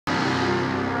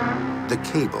The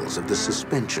cables of the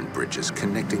suspension bridges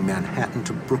connecting Manhattan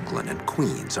to Brooklyn and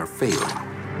Queens are failing.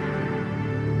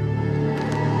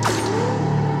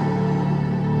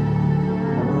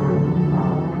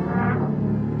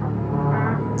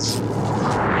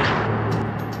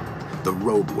 The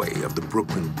roadway of the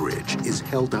Brooklyn Bridge is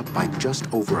held up by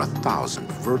just over 1,000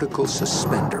 vertical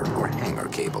suspender or hanger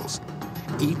cables,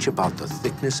 each about the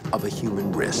thickness of a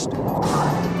human wrist.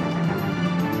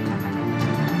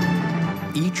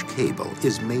 Each cable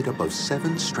is made up of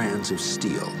 7 strands of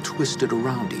steel twisted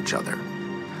around each other,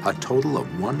 a total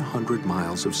of 100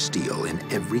 miles of steel in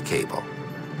every cable.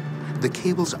 The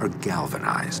cables are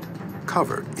galvanized,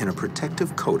 covered in a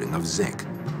protective coating of zinc,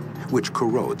 which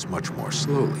corrodes much more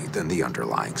slowly than the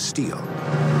underlying steel.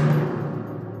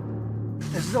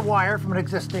 This is a wire from a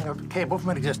cable from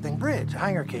an existing bridge, a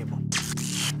hanger cable.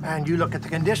 And you look at the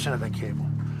condition of the cable.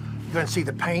 You can see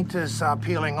the paint is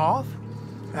peeling off,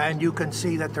 and you can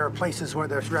see that there are places where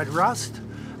there's red rust.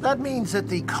 That means that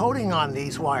the coating on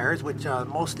these wires, which are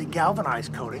mostly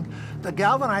galvanized coating, the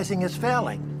galvanizing is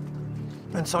failing.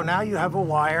 And so now you have a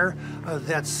wire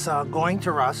that's going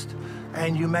to rust,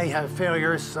 and you may have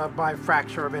failures by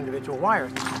fracture of individual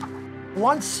wires.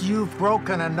 Once you've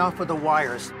broken enough of the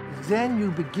wires, then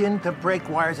you begin to break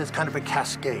wires as kind of a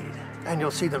cascade. And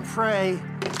you'll see them fray,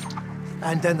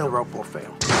 and then the rope will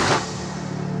fail.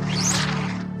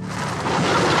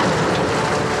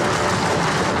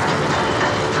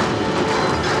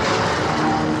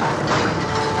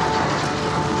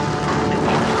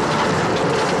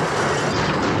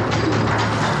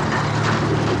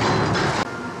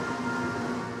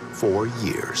 Four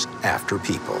years after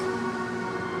People.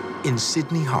 In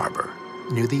Sydney Harbor,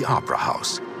 near the Opera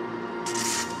House,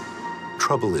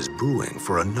 trouble is brewing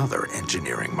for another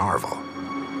engineering marvel.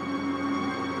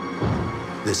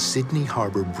 The Sydney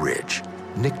Harbor Bridge,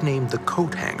 nicknamed the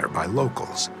Coat Hanger by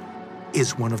locals,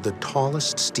 is one of the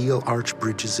tallest steel arch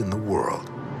bridges in the world.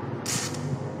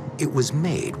 It was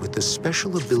made with the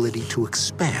special ability to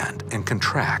expand and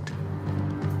contract.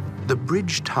 The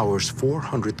bridge towers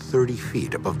 430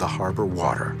 feet above the harbor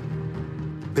water.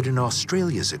 But in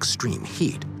Australia's extreme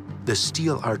heat, the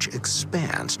steel arch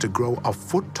expands to grow a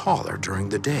foot taller during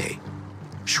the day,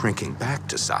 shrinking back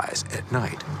to size at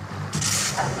night.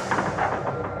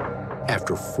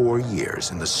 After 4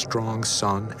 years in the strong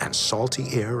sun and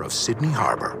salty air of Sydney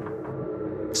Harbor,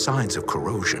 signs of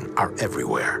corrosion are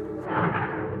everywhere.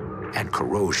 And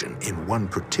corrosion in one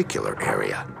particular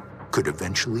area could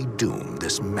eventually doom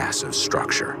this massive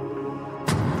structure.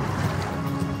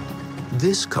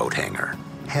 This coat hanger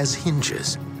has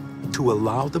hinges to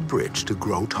allow the bridge to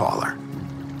grow taller.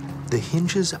 The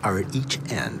hinges are at each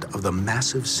end of the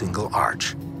massive single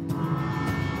arch.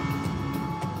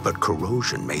 But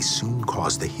corrosion may soon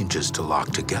cause the hinges to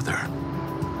lock together.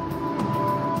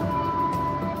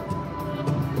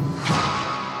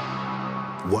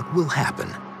 What will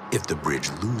happen if the bridge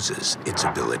loses its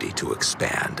ability to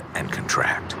expand and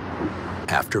contract?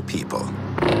 After People.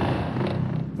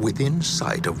 Within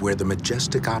sight of where the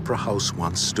majestic Opera House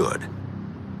once stood,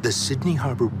 the Sydney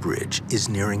Harbor Bridge is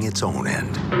nearing its own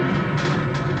end.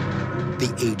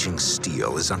 The aging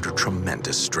steel is under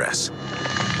tremendous stress.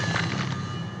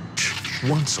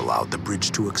 Once allowed the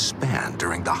bridge to expand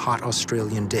during the hot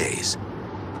Australian days,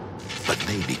 but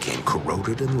they became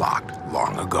corroded and locked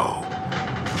long ago.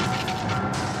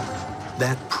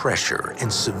 That pressure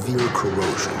and severe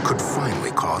corrosion could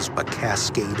finally cause a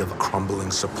cascade of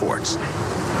crumbling supports.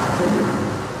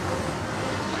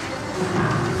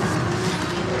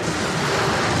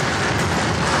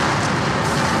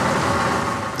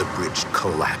 The bridge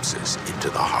collapses into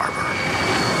the harbor.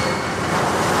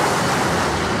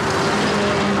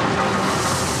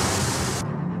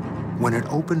 When it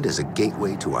opened as a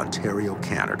gateway to Ontario,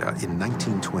 Canada in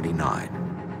 1929,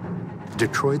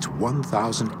 Detroit's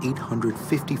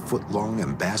 1,850-foot-long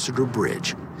Ambassador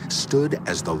Bridge stood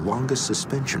as the longest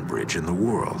suspension bridge in the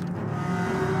world.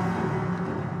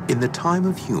 In the time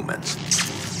of humans,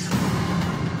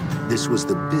 this was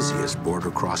the busiest border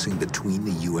crossing between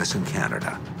the US and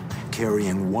Canada,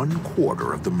 carrying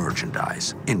 1/4 of the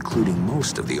merchandise, including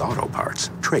most of the auto parts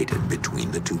traded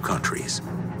between the two countries.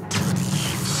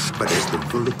 But as the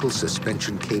vertical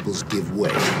suspension cables give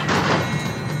way,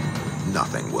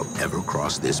 nothing will ever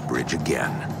cross this bridge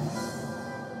again.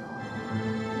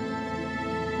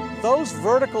 Those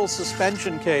vertical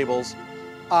suspension cables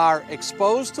are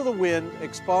exposed to the wind,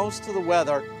 exposed to the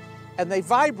weather, and they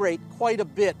vibrate quite a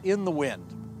bit in the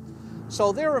wind.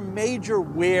 So they're a major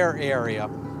wear area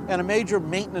and a major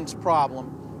maintenance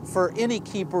problem for any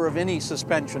keeper of any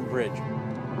suspension bridge.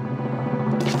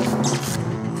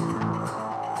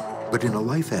 But in A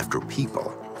Life After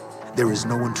People, there is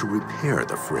no one to repair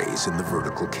the frays in the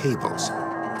vertical cables.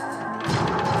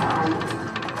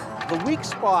 The weak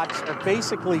spots are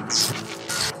basically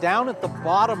down at the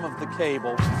bottom of the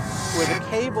cable, where the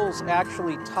cables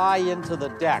actually tie into the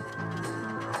deck.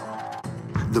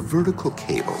 The vertical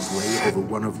cables lay over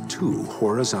one of two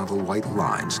horizontal white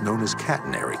lines known as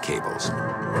catenary cables.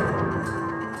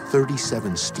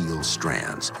 37 steel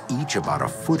strands, each about a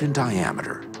foot in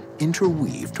diameter,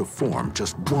 interweave to form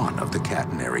just one of the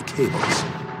catenary cables.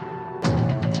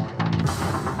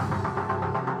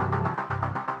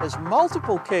 As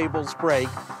multiple cables break,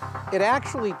 it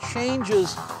actually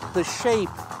changes the shape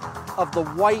of the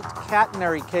white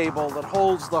catenary cable that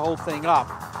holds the whole thing up,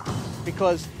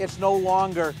 because it's no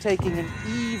longer taking an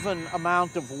even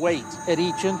amount of weight at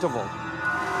each interval.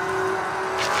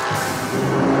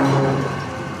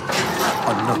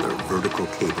 Another vertical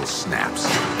cable snaps,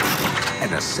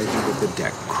 and a segment of the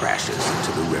deck crashes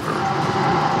into the river.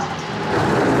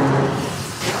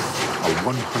 A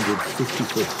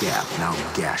 150-foot gap now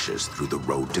gashes through the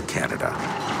road to Canada.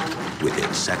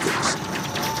 Within seconds,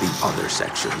 the other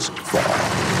sections fall.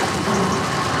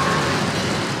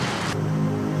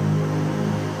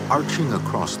 Arching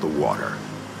across the water,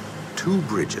 two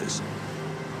bridges,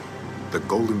 the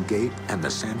Golden Gate and the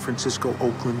San Francisco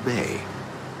Oakland Bay,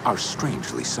 are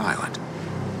strangely silent.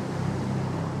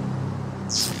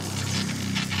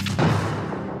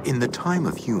 In the time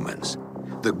of humans,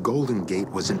 the Golden Gate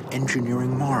was an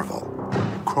engineering marvel,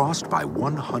 crossed by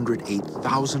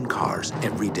 108,000 cars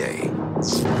every day.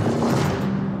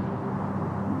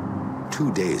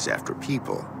 2 days after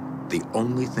people, the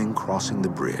only thing crossing the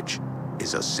bridge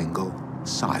is a single,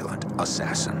 silent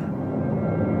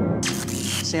assassin.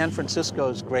 San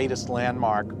Francisco's greatest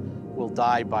landmark will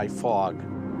die by fog.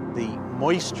 The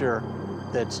moisture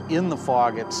that's in the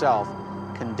fog itself,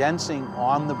 condensing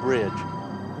on the bridge,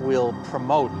 will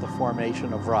promote the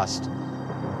formation of rust.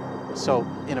 So,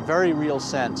 in a very real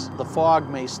sense, the fog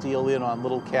may steal in on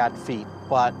little cat feet,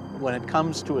 but when it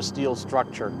comes to a steel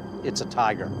structure, it's a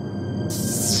tiger.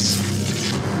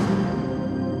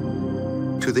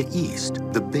 To the east,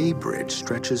 the Bay Bridge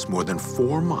stretches more than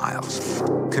 4 miles,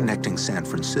 connecting San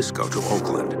Francisco to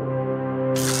Oakland.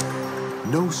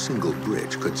 No single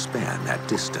bridge could span that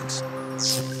distance.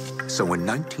 So in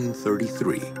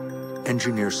 1933,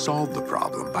 engineers solved the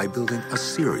problem by building a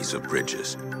series of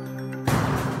bridges.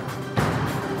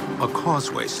 A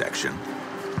causeway section,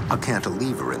 a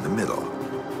cantilever in the middle,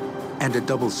 and a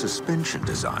double suspension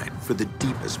design for the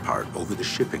deepest part over the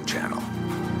shipping channel.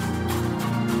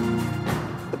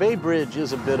 The Bay Bridge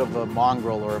is a bit of a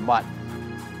mongrel or a mutt,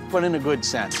 but in a good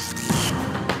sense.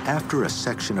 After a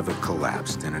section of it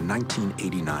collapsed in a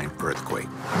 1989 earthquake,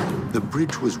 the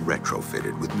bridge was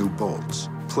retrofitted with new bolts,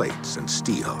 plates, and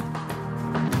steel.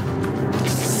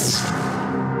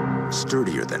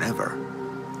 Sturdier than ever,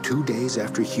 2 days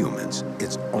after humans,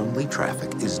 its only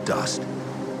traffic is dust.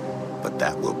 But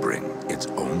that will bring its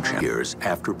own challenges. Years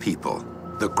after people,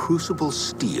 the crucible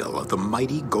steel of the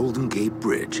mighty Golden Gate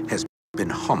Bridge has been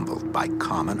humbled by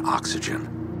common oxygen.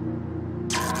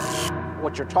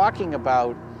 What you're talking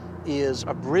about is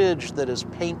a bridge that is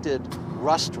painted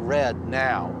rust red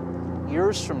now.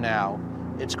 Years from now,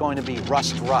 it's going to be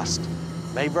rust.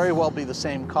 May very well be the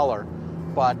same color,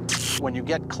 but when you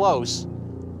get close,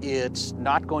 it's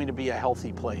not going to be a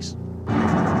healthy place.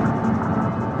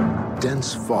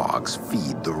 Dense fogs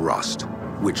feed the rust,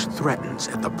 which threatens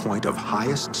at the point of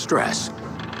highest stress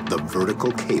the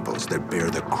vertical cables that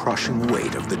bear the crushing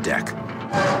weight of the deck.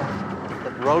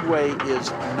 The roadway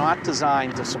is not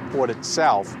designed to support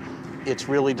itself. It's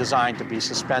really designed to be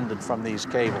suspended from these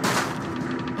cables.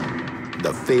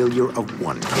 The failure of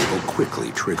one cable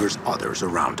quickly triggers others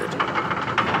around it.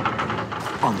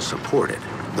 Unsupported,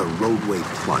 the roadway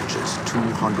plunges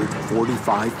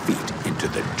 245 feet into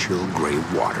the chill gray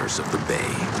waters of the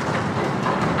bay.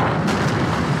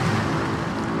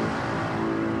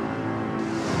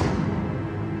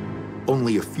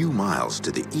 Only a few miles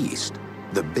to the east,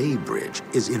 the Bay Bridge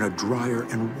is in a drier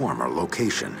and warmer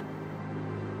location.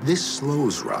 This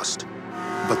slows rust,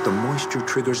 but the moisture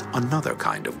triggers another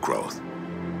kind of growth.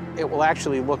 It will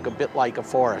actually look a bit like a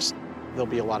forest. There'll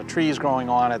be a lot of trees growing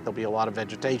on it, there'll be a lot of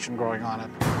vegetation growing on it.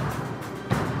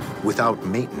 Without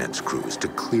maintenance crews to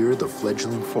clear the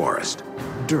fledgling forest,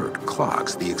 dirt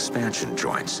clogs the expansion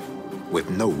joints. With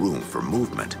no room for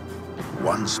movement,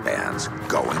 one span's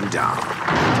going down.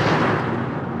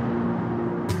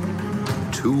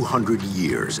 200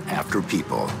 years after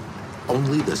people,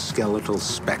 only the skeletal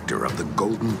specter of the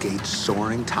Golden Gate's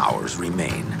soaring towers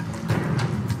remain.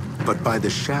 But by the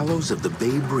shallows of the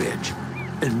Bay Bridge,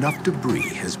 enough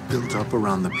debris has built up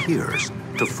around the piers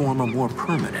to form a more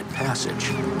permanent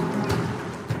passage.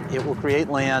 It will create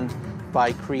land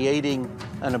by creating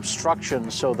an obstruction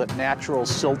so that natural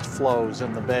silt flows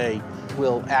in the bay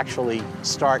will actually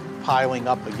start piling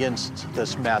up against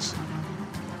this mess.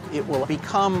 It will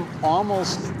become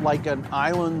almost like an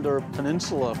island or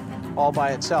peninsula all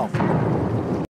by itself.